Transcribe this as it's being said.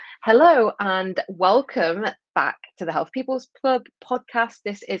Hello and welcome back to the Health People's Club podcast.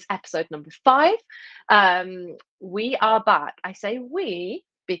 This is episode number 5. We are back. I say we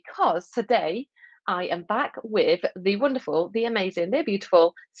because today I am back with the wonderful, the amazing, the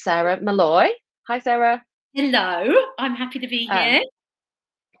beautiful Sarah Molloy. Hi, Sarah. Hello, I'm happy to be here.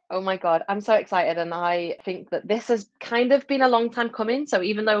 Oh my God, I'm so excited. And I think that this has kind of been a long time coming. So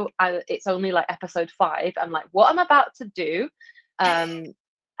even though it's only like episode 5, I'm like, what I'm about to do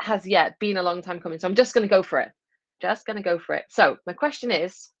has yet been a long time coming. So I'm just going to go for it. So my question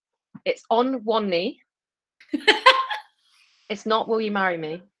is, it's on one knee. It's not, will you marry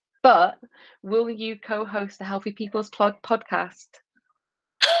me? But will you co-host the Healthy People's Club podcast?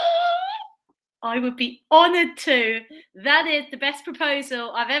 I would be honoured to. That is the best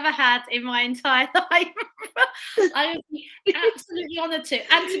proposal I've ever had in my entire life. I would be absolutely honoured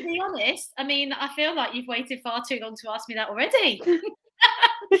to. And to be honest, I mean, I feel like you've waited far too long to ask me that already.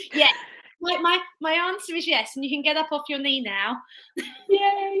 Yes. My answer is yes, and you can get up off your knee now.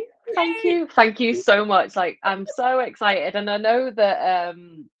 Yay! Thank you so much. Like, I'm so excited, and I know that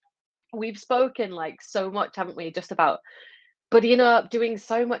we've spoken like so much, haven't we, just about buddying up, doing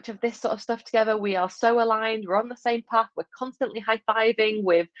so much of this sort of stuff together. We are so aligned. We're on the same path. We're constantly high-fiving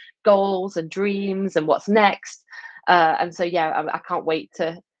with goals and dreams and what's next. And so, yeah, I can't wait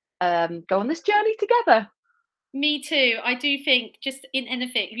to go on this journey together. Me too. I do think just in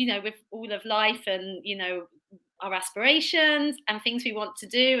anything, with all of life and, our aspirations and things we want to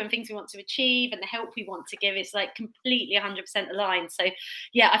do and things we want to achieve and the help we want to give, it's like completely 100% aligned. So,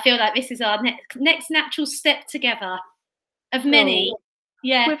 yeah, I feel like this is our next natural step together. Of many.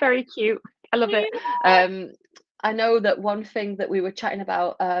 Yeah. We're very cute. I love it. I know that one thing that we were chatting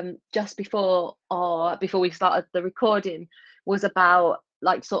about just before we started the recording was about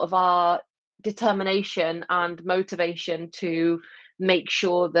like sort of our determination and motivation to make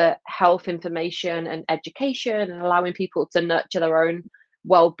sure that health information and education and allowing people to nurture their own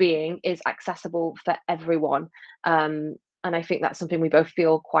well-being is accessible for everyone. And I think that's something we both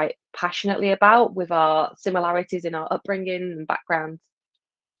feel quite passionately about with our similarities in our upbringing and backgrounds.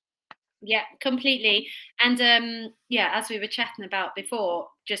 Yeah, completely. And as we were chatting about before,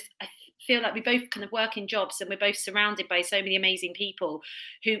 just I feel like we both kind of work in jobs and we're both surrounded by so many amazing people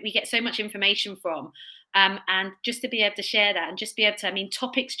who we get so much information from. And just to be able to share that and just be able to,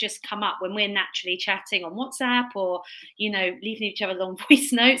 topics just come up when we're naturally chatting on WhatsApp or, leaving each other long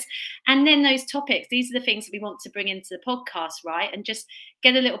voice notes. And then those topics, these are the things that we want to bring into the podcast, right? And just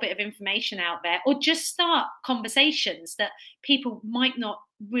get a little bit of information out there or just start conversations that people might not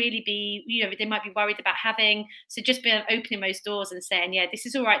really be, they might be worried about having. So just be opening those doors and saying, yeah, this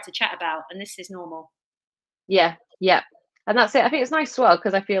is all right to chat about and this is normal. Yeah. And that's it. I think it's nice as well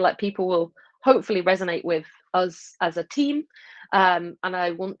because I feel like people will hopefully resonate with us as a team. And I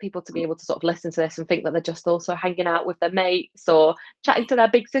want people to be able to sort of listen to this and think that they're just also hanging out with their mates or chatting to their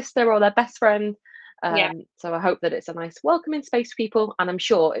big sister or their best friend. So I hope that it's a nice welcoming space for people. And I'm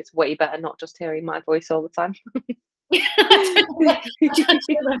sure it's way better not just hearing my voice all the time. I don't know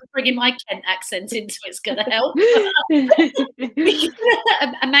if bringing my Kent accent into it's going to help.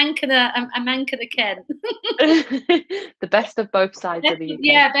 a man can a Kent. The best of both sides of the UK.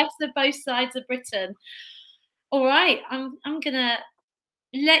 Yeah, best of both sides of Britain. All right, I'm gonna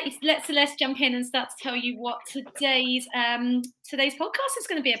let's jump in and start to tell you what today's podcast is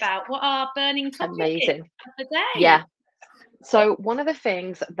going to be about. What our burning topic is for the day. Yeah. So one of the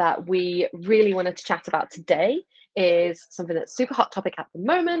things that we really wanted to chat about today is something that's super hot topic at the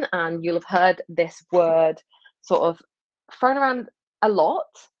moment, and you'll have heard this word sort of thrown around a lot.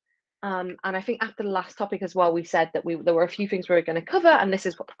 And I think after the last topic as well, we said that there were a few things we were going to cover, and this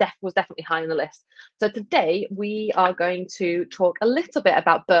is what was definitely high on the list. So today we are going to talk a little bit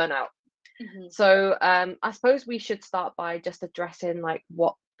about burnout. Mm-hmm. So I suppose we should start by just addressing like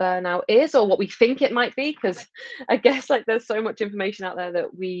what burnout is or what we think it might be, because I guess like there's so much information out there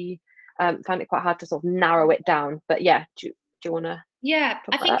that we find it quite hard to sort of narrow it down. But yeah, do you want to? Yeah,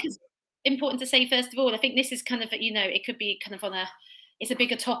 I think it's important to say first of all, I think this is kind of, it could be kind of it's a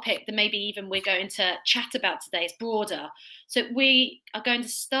bigger topic than maybe even we're going to chat about today. It's broader. So we are going to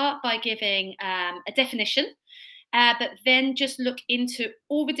start by giving a definition, but then just look into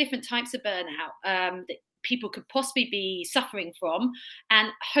all the different types of burnout that people could possibly be suffering from, and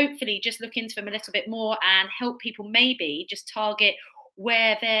hopefully just look into them a little bit more and help people maybe just target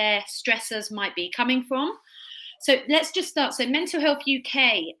where their stressors might be coming from. So let's just start. So Mental Health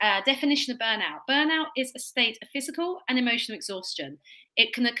UK, definition of burnout. Burnout is a state of physical and emotional exhaustion.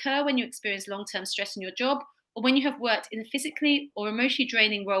 It can occur when you experience long-term stress in your job or when you have worked in a physically or emotionally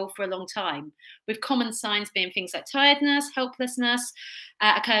draining role for a long time, with common signs being things like tiredness, helplessness,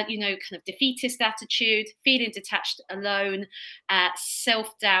 kind of defeatist attitude, feeling detached, alone,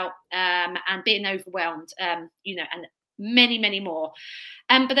 self-doubt, and being overwhelmed, and many, many more.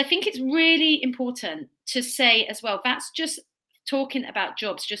 But I think it's really important to say as well, that's just talking about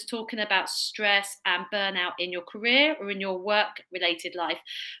jobs, just talking about stress and burnout in your career or in your work related life,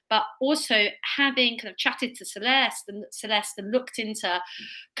 but also having kind of chatted to Celeste and looked into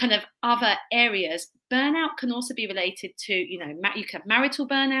kind of other areas. Burnout can also be related to, you can have marital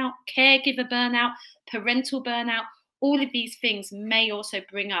burnout, caregiver burnout, parental burnout. All of these things may also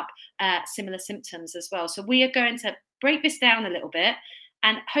bring up similar symptoms as well. So we are going to break this down a little bit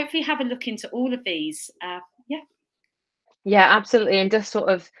and hopefully have a look into all of these. Yeah, absolutely. And just sort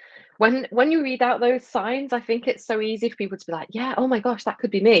of when you read out those signs, I think it's so easy for people to be like, yeah, oh my gosh, that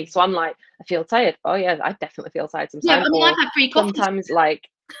could be me. So I'm like, I feel tired. Oh yeah, I definitely feel tired Yeah, sometimes. I mean, I've Or had 3 coffees. sometimes like,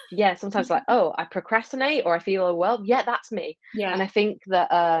 yeah, sometimes like, oh, I procrastinate or I feel overwhelmed. Yeah, that's me. Yeah, And I think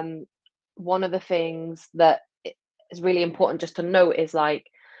that one of the things that is really important just to note is like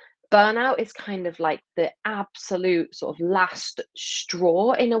burnout is kind of like the absolute sort of last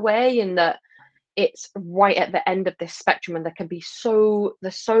straw in a way, in that it's right at the end of this spectrum and there's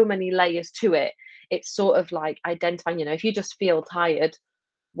so many layers to it. It's sort of like identifying, if you just feel tired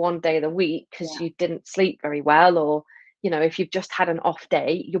one day of the week because yeah, you didn't sleep very well, or if you've just had an off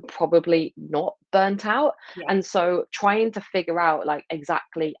day, you're probably not burnt out. yeah, And so trying to figure out like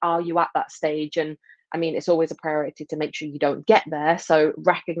exactly, are you at that stage? And I mean, it's always a priority to make sure you don't get there, so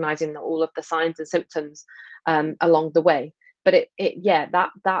recognizing all of the signs and symptoms along the way. But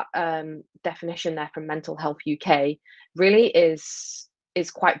that definition there from Mental Health UK really is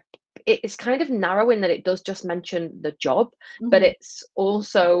quite, it's kind of narrow in that it does just mention the job, but mhm. it's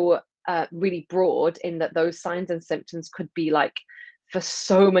also really broad in that those signs and symptoms could be like for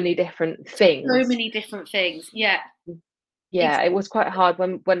so many different So things. many different things. Yeah, Yeah, it was quite hard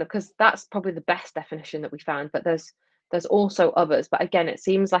when because that's probably the best definition that we found, but there's also others. But again, it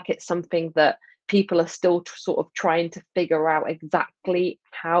seems like it's something that people are still sort of trying to figure out exactly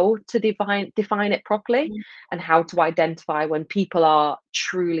how to define it properly, exactly. and how to identify when people are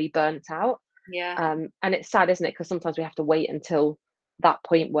truly burnt out. Yeah, And it's sad, isn't it? Because sometimes we have to wait until that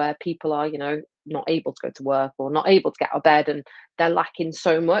point where people are, not able to go to work or not able to get out of bed, and they're lacking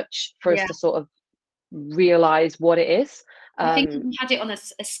so much for us yeah. to sort of realize what it is. I think if Um, you had it on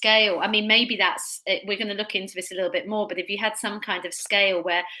a scale, I mean, maybe that's it. We're going to look into this a little bit more, but if you had some kind of scale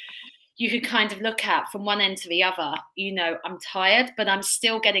where you could kind of look at from one end to the other, I'm tired, but I'm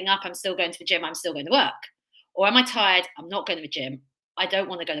still getting up, I'm still going to the gym, I'm still going to work. Or am I tired? I'm not going to the gym. I don't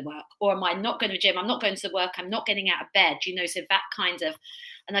want to go to work. Or am I not going to the gym? I'm not going to work. I'm not getting out of bed, so that kind of,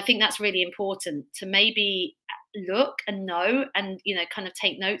 and I think that's really important to maybe look and know and, kind of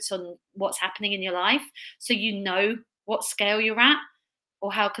take notes on what's happening in your life. So, what scale you're at,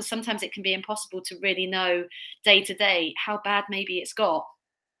 or how, because sometimes it can be impossible to really know day to day how bad maybe it's got.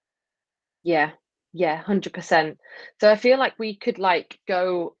 yeah, yeah, 100%. So I feel like we could like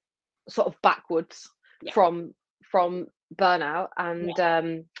go sort of backwards Yeah. from burnout, Yeah.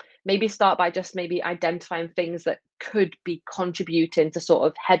 and maybe start by just maybe identifying things that could be contributing to sort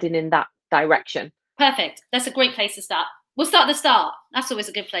of heading in that direction. Perfect. That's a great place to start. We'll start at the start. That's always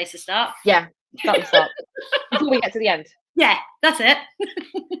a good place to start. Yeah, start the start before we get to the end. Yeah, that's it.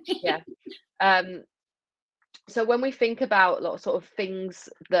 Yeah. Um, so when we think about sort of things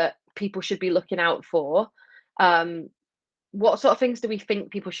that people should be looking out for, um, what sort of things do we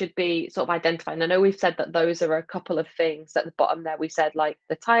think people should be sort of identifying? I know we've said that those are a couple of things at the bottom there. We said like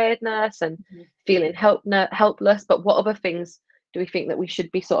the tiredness and Mhm. feeling helpless, but what other things do we think that we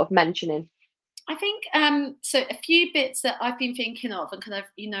should be sort of mentioning? I think so. A few bits that I've been thinking of, and kind of,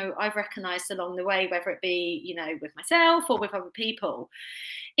 I've recognised along the way, whether it be, with myself or with other people,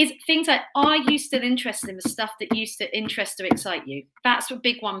 is things like, are you still interested in the stuff that used to interest or excite you? That's a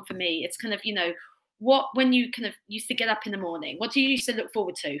big one for me. It's kind of, what, when you kind of used to get up in the morning, what do you used to look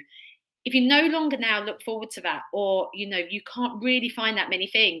forward to? If you no longer now look forward to that, or, you can't really find that many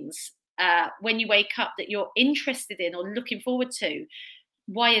things when you wake up that you're interested in or looking forward to,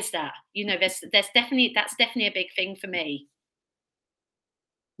 why is that? That's definitely a big thing for me.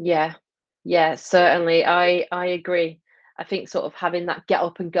 Yeah, yeah, certainly. I agree. I think sort of having that get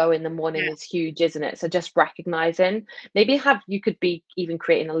up and go in the morning Yeah. is huge, isn't it? So just recognizing, maybe you could be even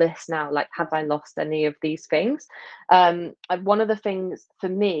creating a list now, like, have I lost any of these things? And one of the things for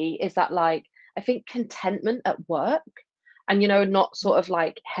me is that like I think contentment at work, and not sort of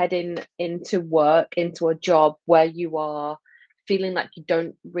like heading into work, into a job where you are feeling like you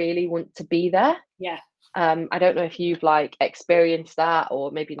don't really want to be there. Yeah. I don't know if you've like experienced that,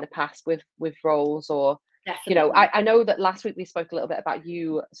 or maybe in the past with roles, or Definitely. I know that last week we spoke a little bit about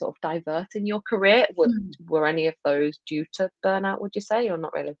you sort of diverting your career. Were any of those due to burnout, would you say, or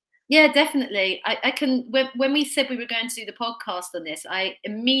not really? Yeah, definitely. I can, when we said we were going to do the podcast on this, I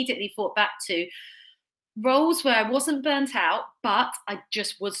immediately thought back to roles where I wasn't burnt out, but I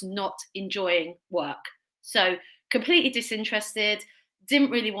just was not enjoying work. So completely disinterested,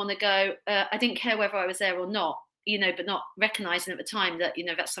 didn't really want to go. I didn't care whether I was there or not, but not recognizing at the time that,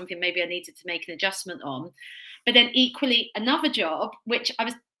 that's something maybe I needed to make an adjustment on. But then equally another job, which I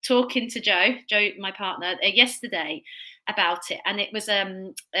was talking to Joe, my partner, yesterday about it, and it was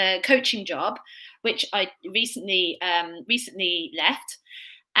a coaching job, which I recently left,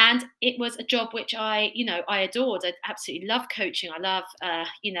 and it was a job which I adored. I absolutely love coaching. I love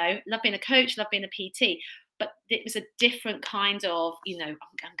love being a coach, love being a PT. But it was a different kind of, I'm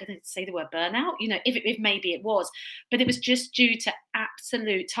going to say the word burnout, if maybe it was, but it was just due to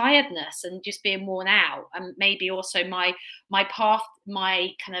absolute tiredness and just being worn out, and maybe also my path, my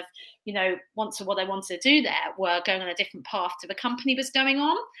kind of, what I wanted to do there were going on a different path to the company was going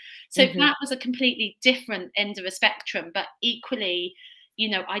on. So Hmm. that was a completely different end of a spectrum, but equally,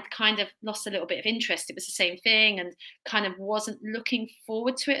 I'd kind of lost a little bit of interest. It was the same thing, and kind of wasn't looking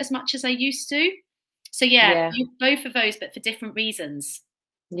forward to it as much as I used to. So yeah, Yeah. both of those, but for different reasons.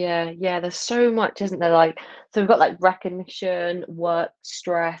 Yeah, there's so much, isn't there? Like, so we've got like recognition, work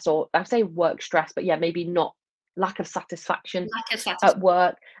stress, or I'd say work stress, but yeah, maybe not lack of satisfaction Lack of at satisfaction.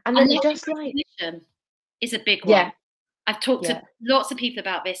 work. And And then lack of just like, recognition is a big one. yeah, I've talked to yeah, lots of people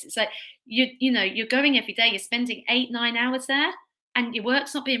about this. It's like you're going every day, you're spending 8-9 hours there, and your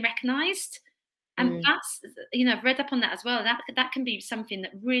work's not being recognised. And mm, that's, I've read up on that as well. That can be something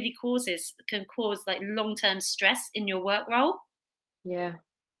that really can cause like long-term stress in your work role. yeah,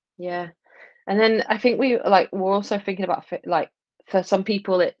 yeah. And then I think we're also thinking about like for some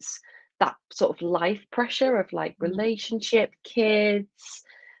people it's that sort of life pressure of like Mhm. relationship, kids,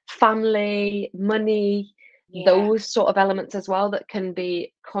 family, money, Yeah. those sort of elements as well that can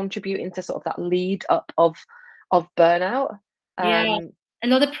be contributing to sort of that lead up of burnout. Yeah. Um, A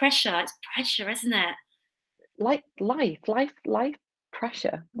lot of pressure. It's pressure, isn't it? like life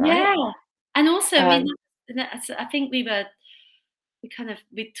pressure, right? Yeah. And also, I mean, Um, I think we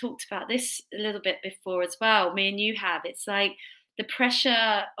talked about this a little bit before as well. Me and you have. It's like the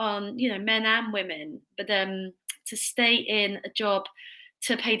pressure on, men and women, but to stay in a job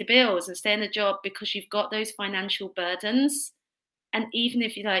to pay the bills and stay in a job because you've got those financial burdens. And even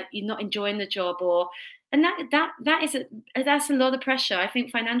if you're not enjoying the job, and that's a lot of pressure. I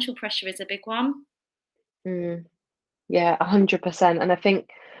think financial pressure is a big one. mm. Yeah, 100%. And I think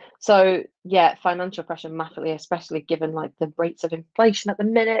so, yeah, financial pressure massively, especially given like the rates of inflation at the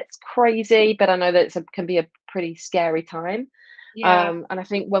minute. It's crazy, but I know that can be a pretty scary time. Yeah. And I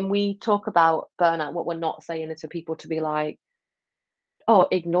think when we talk about burnout, what we're not saying is for people to be like, oh,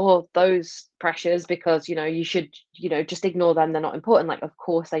 ignore those pressures because, you should, just ignore them. They're not important. Like, of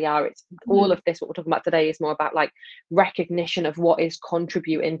course they are. It's all Mhm. of this, what we're talking about today is more about like recognition of what is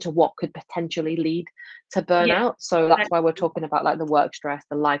contributing to what could potentially lead to Yeah. burnout. So that's why we're Exactly. talking about like the work stress,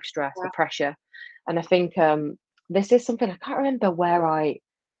 the life stress, the Yeah. pressure. And I think this is something I can't remember I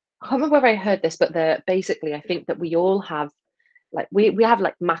can't remember where I heard this, but basically I think that we all have like we have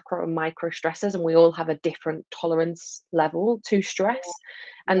like macro and micro stresses, and we all have a different tolerance level to stress.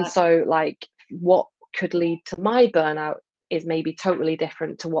 And Yeah. so like what could lead to my burnout is maybe totally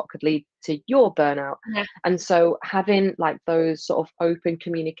different to what could lead to your burnout. Yeah. And so having like those sort of open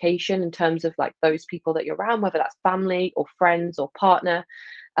communication in terms of like those people that you're around, whether that's family or friends or partner,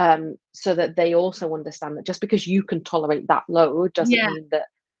 so that they also understand that just because you can tolerate that load doesn't Yeah. mean that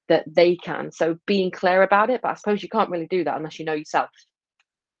they can. So being clear about it, but I suppose you can't really do that unless you know yourself.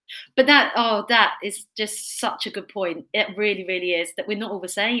 But that is just such a good point. It really, really is, that we're not all the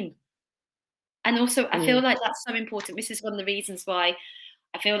same. And also, I feel Mm, like that's so important. This is one of the reasons why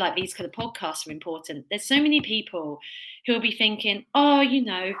I feel like these kind of podcasts are important. There's so many people who will be thinking, oh,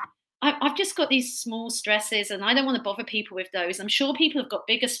 I've just got these small stresses and I don't want to bother people with those. I'm sure people have got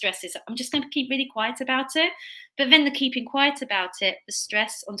bigger stresses. I'm just going to keep really quiet about it. But then the keeping quiet about it, the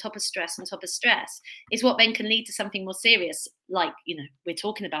stress on top of stress on top of stress, is what then can lead to something more serious, like, we're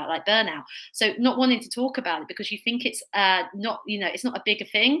talking about, like burnout. So not wanting to talk about it because you think it's it's not a bigger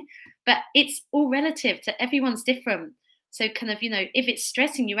thing, but it's all relative to everyone's different. So kind of, if it's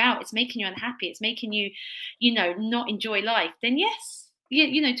stressing you out, it's making you unhappy, it's making you, not enjoy life, then yes,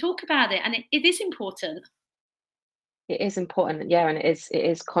 talk about it. And it is important. it is important, yeah, and it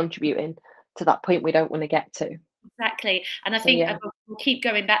is contributing to that point we don't want to get to. Exactly. And I So think yeah. we'll keep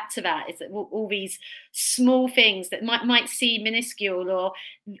going back to that, is that all these small things that might seem minuscule, or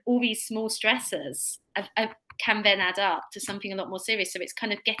all these small stressors can then add up to something a lot more serious. So it's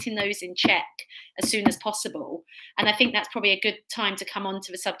kind of getting those in check as soon as possible. And I think that's probably a good time to come on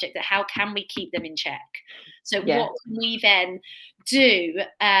to the subject that how can we keep them in check? So what can we then do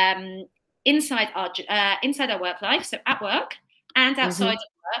inside our work life, so at work and outside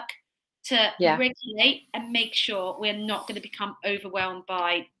of work, to regulate and make sure we're not going to become overwhelmed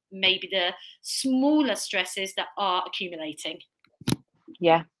by maybe the smaller stresses that are accumulating?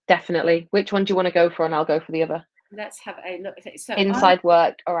 Yeah, definitely. Which one do you want to go for? And I'll go for the other. Let's have a look. So inside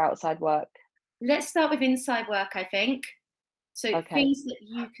work or outside work? Let's start with inside work, I think. So things that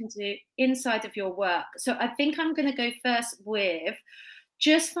you can do inside of your work. So I think I'm going to go first with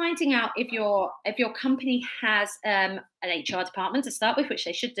just finding out if your company has an HR department to start with, which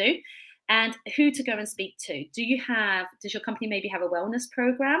they should do, and who to go and speak to. Does your company maybe have a wellness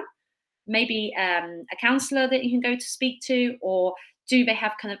program? Maybe a counselor that you can go to speak to, or do they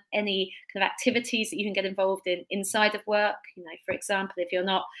have kind of any kind of activities that you can get involved in inside of work? You know, for example, if you're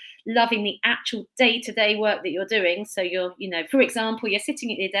not loving the actual day-to-day work that you're doing, so you're, you know, for example, you're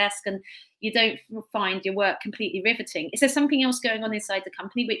sitting at your desk and you don't find your work completely riveting. Is there something else going on inside the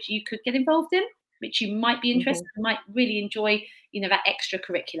company which you could get involved in, which you might be interested in, might really enjoy, you know, that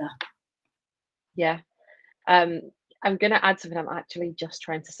extracurricular? Yeah. I'm going to add something. I'm actually just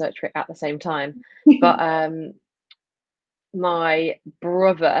trying to search for it at the same time. But my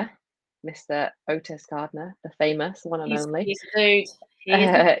brother, Mr. Otis Gardner, the famous one and only. He's a dude.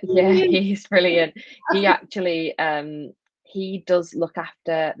 Yeah, he's brilliant. He actually he does look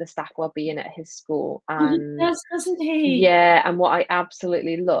after the staff well-being at his school, and he does, doesn't he? Yeah, and what I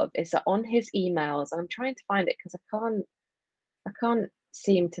absolutely love is that on his emails, and I'm trying to find it because I can't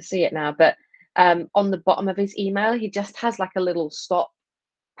seem to see it now, but on the bottom of his email, he just has like a little stop,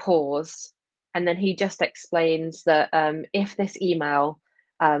 pause, and then he just explains that if this email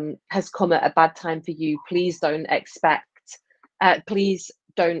has come at a bad time for you, please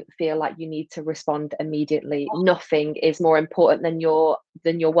don't feel like you need to respond immediately. Nothing is more important than your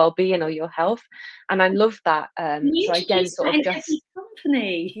well-being or your health. And I love that. So again, sort of just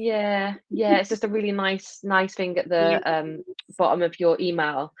company. Yeah, it's just a really nice thing at the bottom of your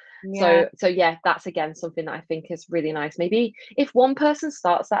email. Yeah. So yeah, that's again something that I think is really nice. Maybe if one person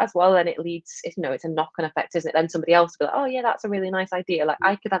starts that as well, then it leads, you know, it's a knock-on effect, isn't it? Then somebody else will be like, oh yeah, that's a really nice idea. Like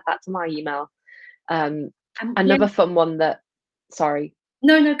I could add that to my email. Another fun one that, sorry.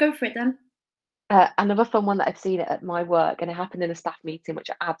 No, go for it then. Another fun one that I've seen at my work, and it happened in a staff meeting,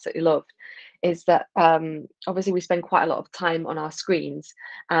 which I absolutely loved, is that obviously we spend quite a lot of time on our screens,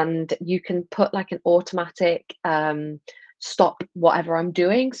 and you can put like an automatic stop whatever I'm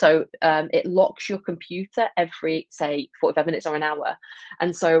doing. So it locks your computer every, say, 45 minutes or an hour.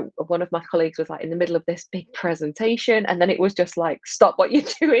 And so one of my colleagues was like in the middle of this big presentation, and then it was just like, stop what you're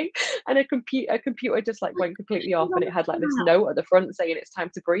doing. And a computer just like went completely off, and it had like this note at the front saying it's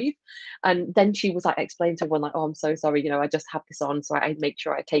time to breathe. And then she was like explaining to everyone like, oh, I'm so sorry, you know, I just have this on, so I make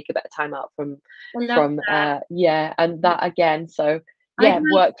sure I take a bit of time out from and that again. So yeah,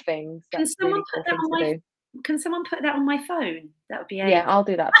 work things. That's really cool thing to do. Can someone put that on my phone? That would be Yeah, I'll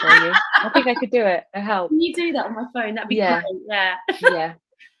do that for you. I think I could do it. It helps. Can you do that on my phone? That'd be great. Yeah,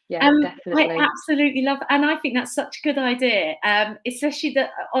 definitely. I absolutely love, and I think that's such a good idea. Especially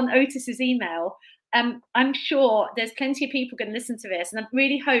that on Otis's email. I'm sure there's plenty of people going to listen to this, and I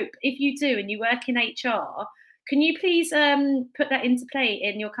really hope if you do and you work in HR, can you please put that into play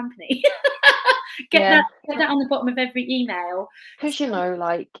in your company? Get that on the bottom of every email. Because you know,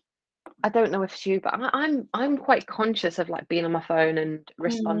 like, I don't know if it's you, but I'm quite conscious of like being on my phone and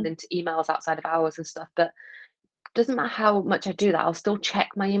responding to emails outside of hours and stuff. But it doesn't matter how much I do that, I'll still check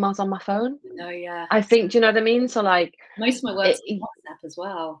my emails on my phone. No, yeah. I think, do you know what I mean? So like most of my work's on WhatsApp as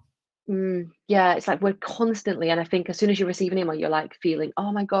well. Yeah, it's like we're constantly, and I think as soon as you receive an email, you're like feeling,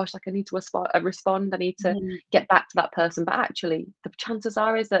 oh my gosh, like I need to respond, I need to get back to that person. But actually, the chances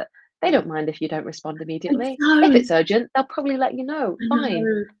are is that they don't mind if you don't respond immediately. If it's urgent, they'll probably let you know.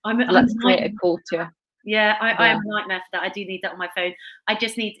 Fine. Let's create a culture. Yeah, I am a nightmare for that. I do need that on my phone. I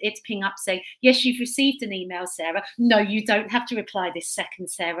just need it to ping up saying, yes, you've received an email, Sarah. No, you don't have to reply this second,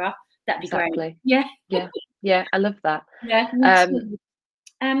 Sarah. That'd be great. Yeah. I love that. Yeah.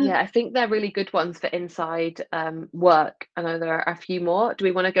 Yeah, I think they're really good ones for inside work. I know there are a few more. Do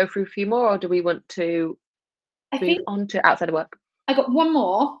we want to go through a few more, or do we want to move on to outside of work? I got one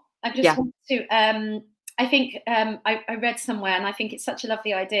more. I just want to. I think I read somewhere, and I think it's such a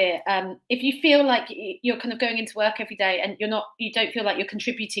lovely idea. If you feel like you're kind of going into work every day and you don't feel like you're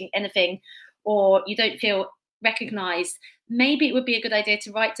contributing anything, or you don't feel recognized, maybe it would be a good idea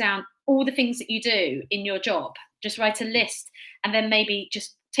to write down all the things that you do in your job. Just write a list, and then maybe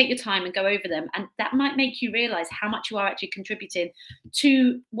just take your time and go over them. And that might make you realize how much you are actually contributing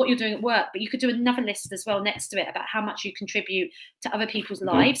to what you're doing at work. But you could do another list as well next to it about how much you contribute to other people's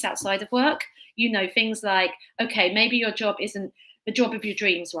lives outside of work. You know, things like, okay, maybe your job isn't the job of your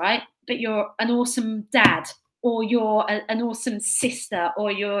dreams, right? But you're an awesome dad, or you're an awesome sister,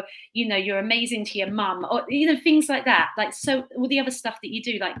 or you're amazing to your mum, or things like that. Like, so all the other stuff that you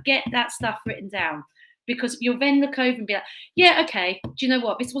do, like, get that stuff written down, because you'll then look over and be like, yeah, okay, do you know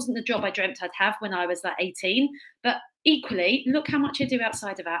what, this wasn't the job I dreamt I'd have when I was like 18, but equally look how much I do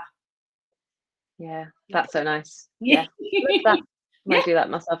outside of that. Yeah, that's so nice. Yeah. That. I might do that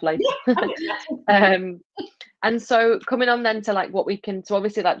myself later. And so coming on then to like what we can, so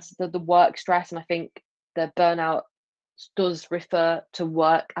obviously that's the work stress, and I think the burnout does refer to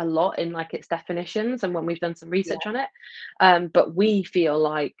work a lot in like its definitions and when we've done some research on it, but we feel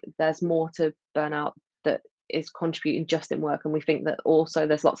like there's more to burnout that is contributing just in work, and we think that also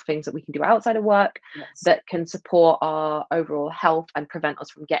there's lots of things that we can do outside of work that can support our overall health and prevent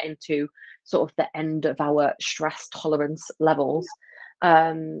us from getting to sort of the end of our stress tolerance levels.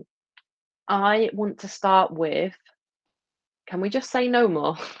 I want to start with, can we just say no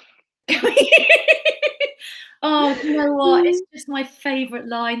more? Oh, you know what? It's just my favourite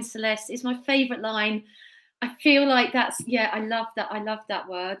line, Celeste. It's my favourite line. I feel like I love that. I love that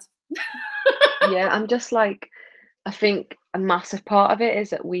word. Yeah, I'm just like, I think a massive part of it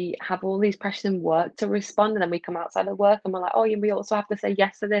is that we have all these pressures in work to respond, and then we come outside of work and we're like, oh, yeah, we also have to say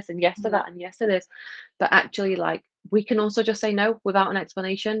yes to this and yes to that and yes to this. But actually, like, we can also just say no without an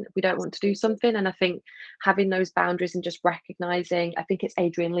explanation if we don't want to do something. And I think having those boundaries and just recognizing, I think it's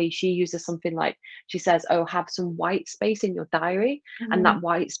Adrienne Lee, she uses something like, she says, oh, have some white space in your diary. And that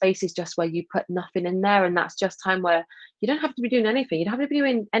white space is just where you put nothing in there. And that's just time where you don't have to be doing anything. You don't have to be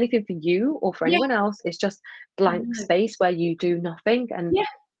doing anything for you or for anyone else. It's just blank space where you do nothing, and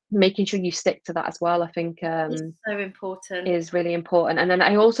making sure you stick to that as well, I think It's so important. is really important. And then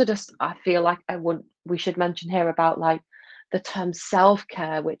I feel like we should mention here about like the term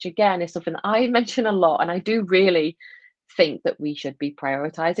self-care, which again is something that I mention a lot, and I do really think that we should be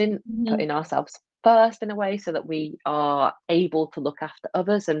prioritizing putting ourselves first in a way so that we are able to look after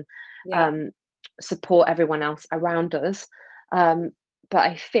others and support everyone else around us. But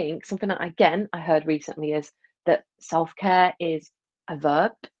I think something that again I heard recently is that self-care is a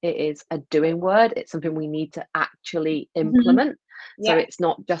verb, it is a doing word, it's something we need to actually implement. So it's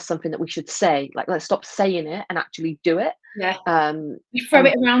not just something that we should say, like, let's stop saying it and actually do it. You throw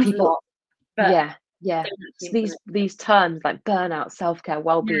it around a lot, but so these terms like burnout, self-care,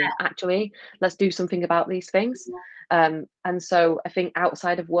 well-being, actually let's do something about these things. And so I think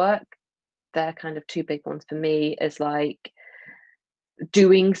outside of work, they're kind of two big ones for me, is like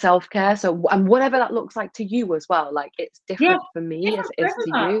doing self-care, so and whatever that looks like to you as well, like it's different for me as it is to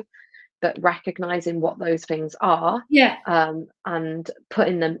you, but recognizing what those things are, and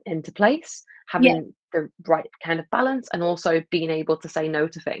putting them into place, having the right kind of balance, and also being able to say no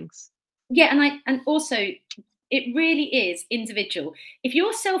to things. And also it really is individual. If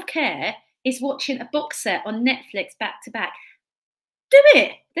your self-care is watching a box set on Netflix back to back, do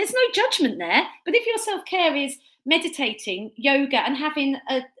it. There's no judgment there. But if your self-care is meditating, yoga, and having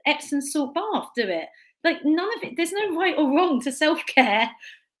a Epsom salt bath, do it. Like, none of it, there's no right or wrong to self-care,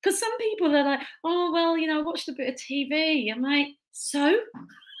 because some people are like, oh, well, I watched a bit of TV. I'm like, so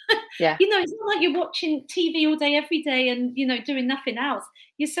it's not like you're watching TV all day every day and doing nothing else.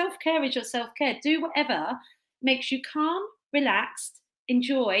 Your self-care is your self-care. Do whatever makes you calm, relaxed,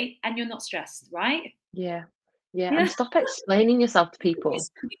 enjoy, and you're not stressed, right? And stop explaining yourself to people.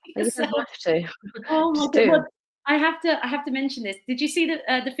 You don't have to. Oh my God. Well, I have to mention this. Did you see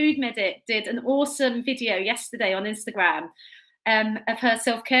that the Food Medic did an awesome video yesterday on Instagram of her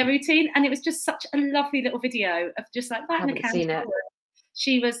self-care routine, and it was just such a lovely little video of just like lighting a candle.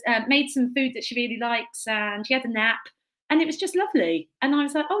 She was made some food that she really likes, and she had a nap, and it was just lovely. And I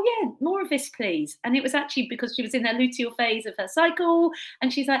was like, oh yeah, more of this, please. And it was actually because she was in her luteal phase of her cycle,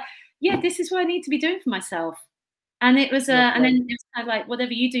 and she's like, yeah, this is what I need to be doing for myself. And it was, and then it was kind of like,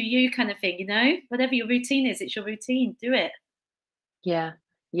 whatever you do, you kind of thing, whatever your routine is, it's your routine, do it. Yeah.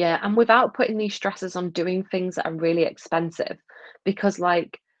 And without putting these stresses on doing things that are really expensive, because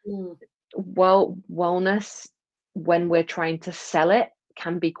like, wellness, when we're trying to sell it,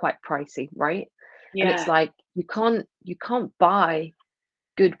 can be quite pricey, right? And it's like, you can't buy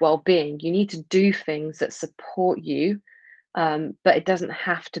good well-being. You need to do things that support you. But it doesn't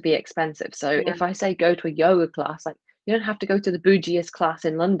have to be expensive. So if I say go to a yoga class, like, you don't have to go to the bougiest class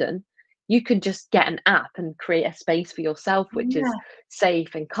in London. you could just get an app and create a space for yourself which is Yeah.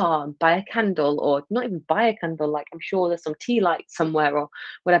 safe and calm. Buy a candle, or not even buy a candle, like I'm sure there's some tea lights somewhere or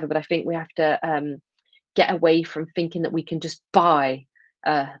whatever, but I think we have to get away from thinking that we can just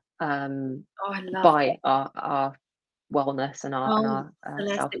uh um Oh, I love that. buy our wellness and Oh, our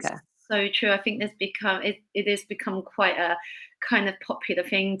Celeste, it's self-care. so true. I think there's become it has become quite a kind of popular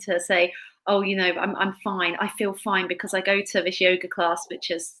thing to say, oh, I'm fine. I feel fine because I go to this yoga class,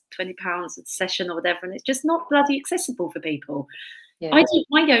 which is £20 a session or whatever, and it's just not bloody accessible for people. I Yeah, do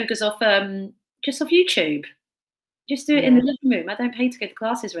my yogas off just off YouTube. Just do it in the yeah, living room. I don't pay to go to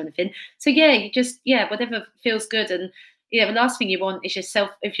classes or anything. So yeah, you just whatever feels good. And the last thing you want is your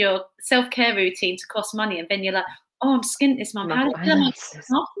self-care routine to cost money, and then you're like, oh, I'm skint this month. my How am I finances.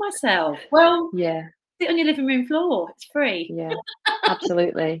 looking after myself? Well, Yeah, sit on your living room floor. It's free. yeah,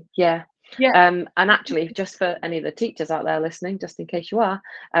 absolutely. Yeah. Yeah. And actually, just for any of the teachers out there listening, just in case you are,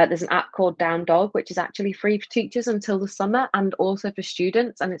 there's an app called Down Dog, which is actually free for teachers until the summer and also for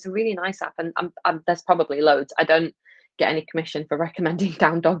students. And it's a really nice app. And there's probably loads. I don't get any commission for recommending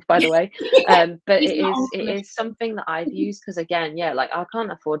Down Dog, by the way. Yeah. But He's it not is on it commission. is something that I've used because, again, yeah, like I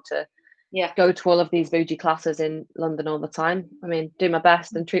can't afford to Yeah. go to all of these bougie classes in London all the time. I mean, do my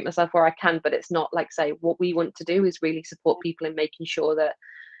best and treat myself where I can, but it's not like, say, what we want to do is really support people in making sure that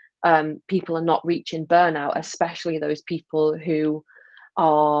people are not reaching burnout, especially those people who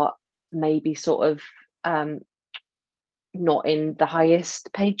are maybe sort of um, not in the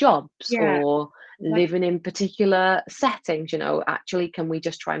highest paid jobs Yeah. or Exactly. living in particular settings. Actually, can we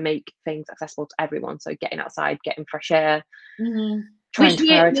just try and make things accessible to everyone? So getting outside, getting fresh air, Mhm. Which trying to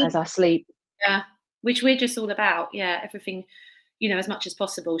prioritize our sleep. yeah, which we're just all about. Yeah, everything, as much as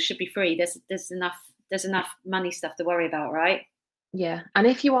possible should be free. There's enough money stuff to worry about, right? Yeah. And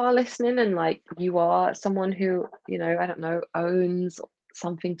if you are listening and like you are someone who, I don't know, owns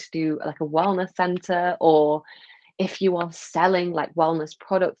something to do like a wellness center, or if you are selling like wellness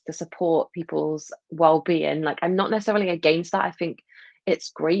products to support people's well-being, like I'm not necessarily against that. I think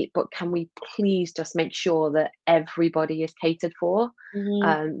it's great, but can we please just make sure that everybody is catered for?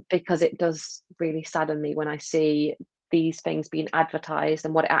 Mhm. Because it does really sadden me when I see these things being advertised,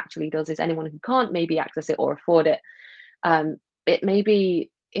 and what it actually does is anyone who can't maybe access it or afford it, um, it may be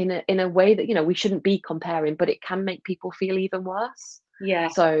in a way that we shouldn't be comparing, but it can make people feel even worse. Yeah,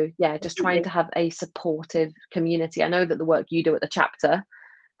 So yeah, just trying definitely. to have a supportive community. I know that the work you do at the chapter,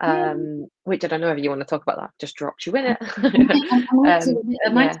 Yeah. which I don't know if you want to talk about that, just dropped you in I it. I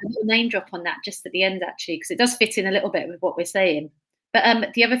might Yeah, do a little name drop on that just at the end, actually, because it does fit in a little bit with what we're saying.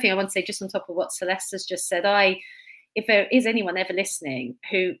 But the other thing I want to say, just on top of what Celeste has just said, if there is anyone ever listening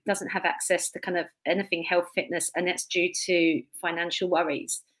who doesn't have access to kind of anything health, fitness, and it's due to financial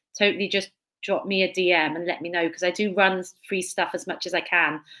worries, totally just drop me a DM and let me know, because I do run free stuff as much as I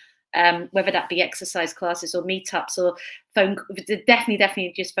can, whether that be exercise classes or meetups or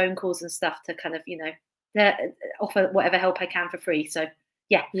definitely just phone calls and stuff to kind of uh, offer whatever help I can for free. So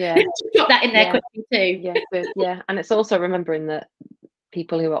yeah, yeah, drop that in there yeah, quickly too. yeah, good, yeah. And it's also remembering that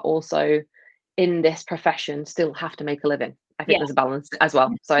people who are also in this profession still have to make a living. I think Yeah, there's a balance as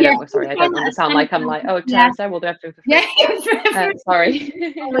well. So yeah, I don't want to sound like I'm like, oh, yeah, Sarah will do everything for yeah. free.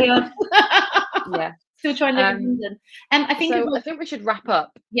 Sorry. Oh my god. Yeah. Still trying to live in Um, London. I think as so I well, think we should wrap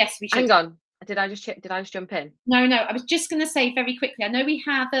up. yes, we should. Hang on. Did I just jump in? No, no. I was just going to say very quickly. I know we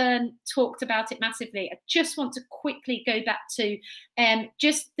haven't talked about it massively. I just want to quickly go back to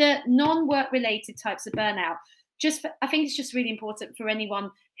just the non-work related types of burnout. I think it's just really important for anyone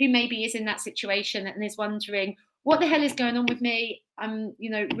who maybe is in that situation and is wondering what the hell is going on with me. I'm,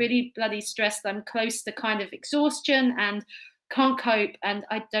 really bloody stressed. I'm close to kind of exhaustion and can't cope, and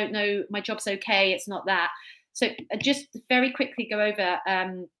I don't know. My job's okay. It's not that. So just very quickly go over.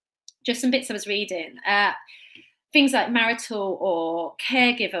 Just some bits I was reading. Things like marital or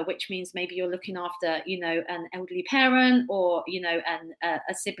caregiver, which means maybe you're looking after, an elderly parent or,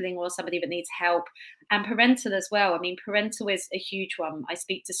 a sibling or somebody that needs help, and parental as well. I mean, parental is a huge one. I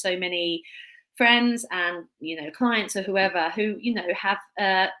speak to so many friends and, clients or whoever who, have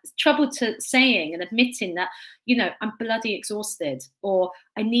trouble to saying and admitting that, I'm bloody exhausted or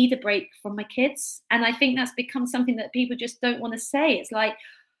I need a break from my kids. And I think that's become something that people just don't want to say. It's like,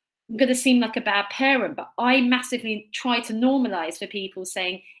 I'm going to seem like a bad parent, but I massively try to normalize for people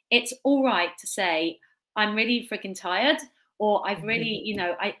saying it's all right to say I'm really freaking tired, or I've really,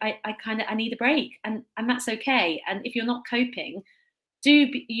 I need a break, and that's okay. And if you're not coping,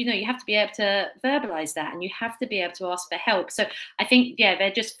 you have to be able to verbalize that, and you have to be able to ask for help. So I think they're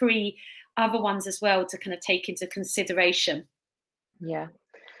just free other ones as well to kind of take into consideration. Yeah.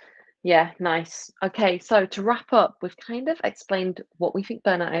 Yeah, nice. Okay, so to wrap up, we've kind of explained what we think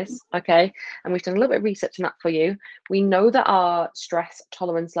burnout is, okay? And we've done a little bit of research on that for you. We know that our stress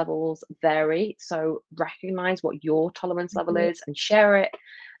tolerance levels vary, so recognize what your tolerance level Mhm. is and share it.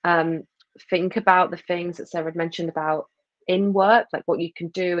 Um, think about the things that Sarah had mentioned about in work, like what you can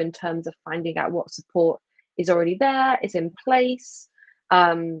do in terms of finding out what support is already there, is in place.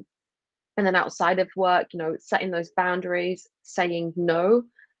 Um, and then outside of work, setting those boundaries, saying no,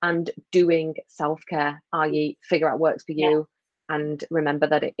 and doing self-care, i.e., figure out what works for Yeah, you, and remember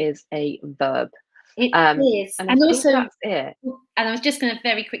that it is a verb. it Um, is. and I And think also, that's it. and I was just going to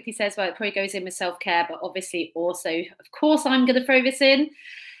very quickly say as well, it probably goes in with self care, but obviously also, of course, I'm going to throw this in.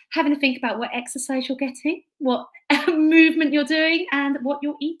 Having to think about what exercise you're getting, what movement you're doing, and what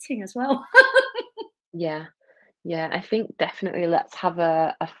you're eating as well. Yeah, yeah. I think definitely let's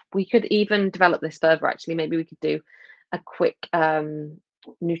have we could even develop this further. Actually, maybe we could do a quick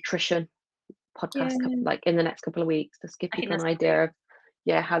nutrition Yeah, podcast, like in the next couple of weeks, just give I think people an that's idea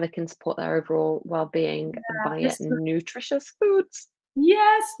of how they can support their overall well-being via let's, nutritious foods.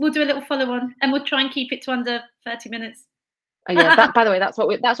 yes, we'll do a little follow on, and we'll try and keep it to under 30 minutes. Oh yeah, that by the way, that's what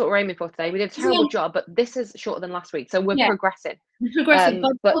we're aiming for today. We did a terrible Yeah, job, but this is shorter than last week, so we're yeah, progressing. we're progressing. By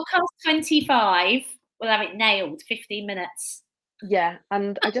But podcast 25, we'll have it nailed. 15 minutes. yeah,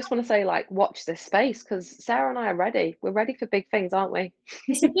 and I just want to say, like, watch this space because Sarah and I are ready. We're ready for big things, aren't we?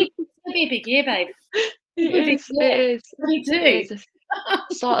 It's gonna be a big year, babe. It's It gonna be a big is. year. It is. What do you It do? is. Just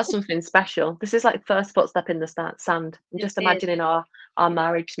start of something special. This is like first footstep in the sand. I'm It just is. imagining our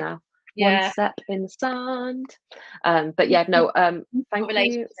marriage now. One Yeah. step in the sand. But yeah, no. Our Thank you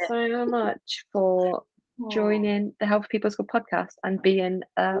relationship. so much for Oh, joining the Healthy People School podcast and being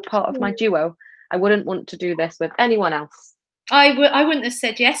thank part of my you. duo. I wouldn't want to do this with anyone else. I wouldn't have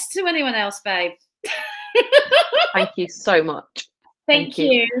said yes to anyone else, babe. Thank you so much. Thank Thank you.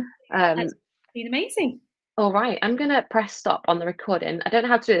 you. Um, That's been amazing. all right, I'm gonna press stop on the recording. I don't know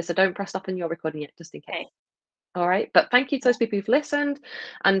how to do this, so don't press stop on your recording yet, just in case. Okay. All right, but thank you to those people who've listened.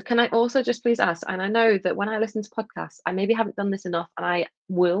 And can I also just please ask, and I know that when I listen to podcasts, I maybe haven't done this enough, and I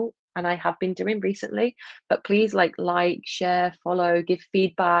will, and I have been doing recently, but please like, share, follow, give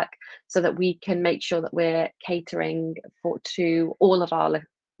feedback so that we can make sure that we're catering to all of our Yeah.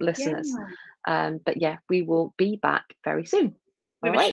 listeners. But yeah, we will be back very soon. All With a right.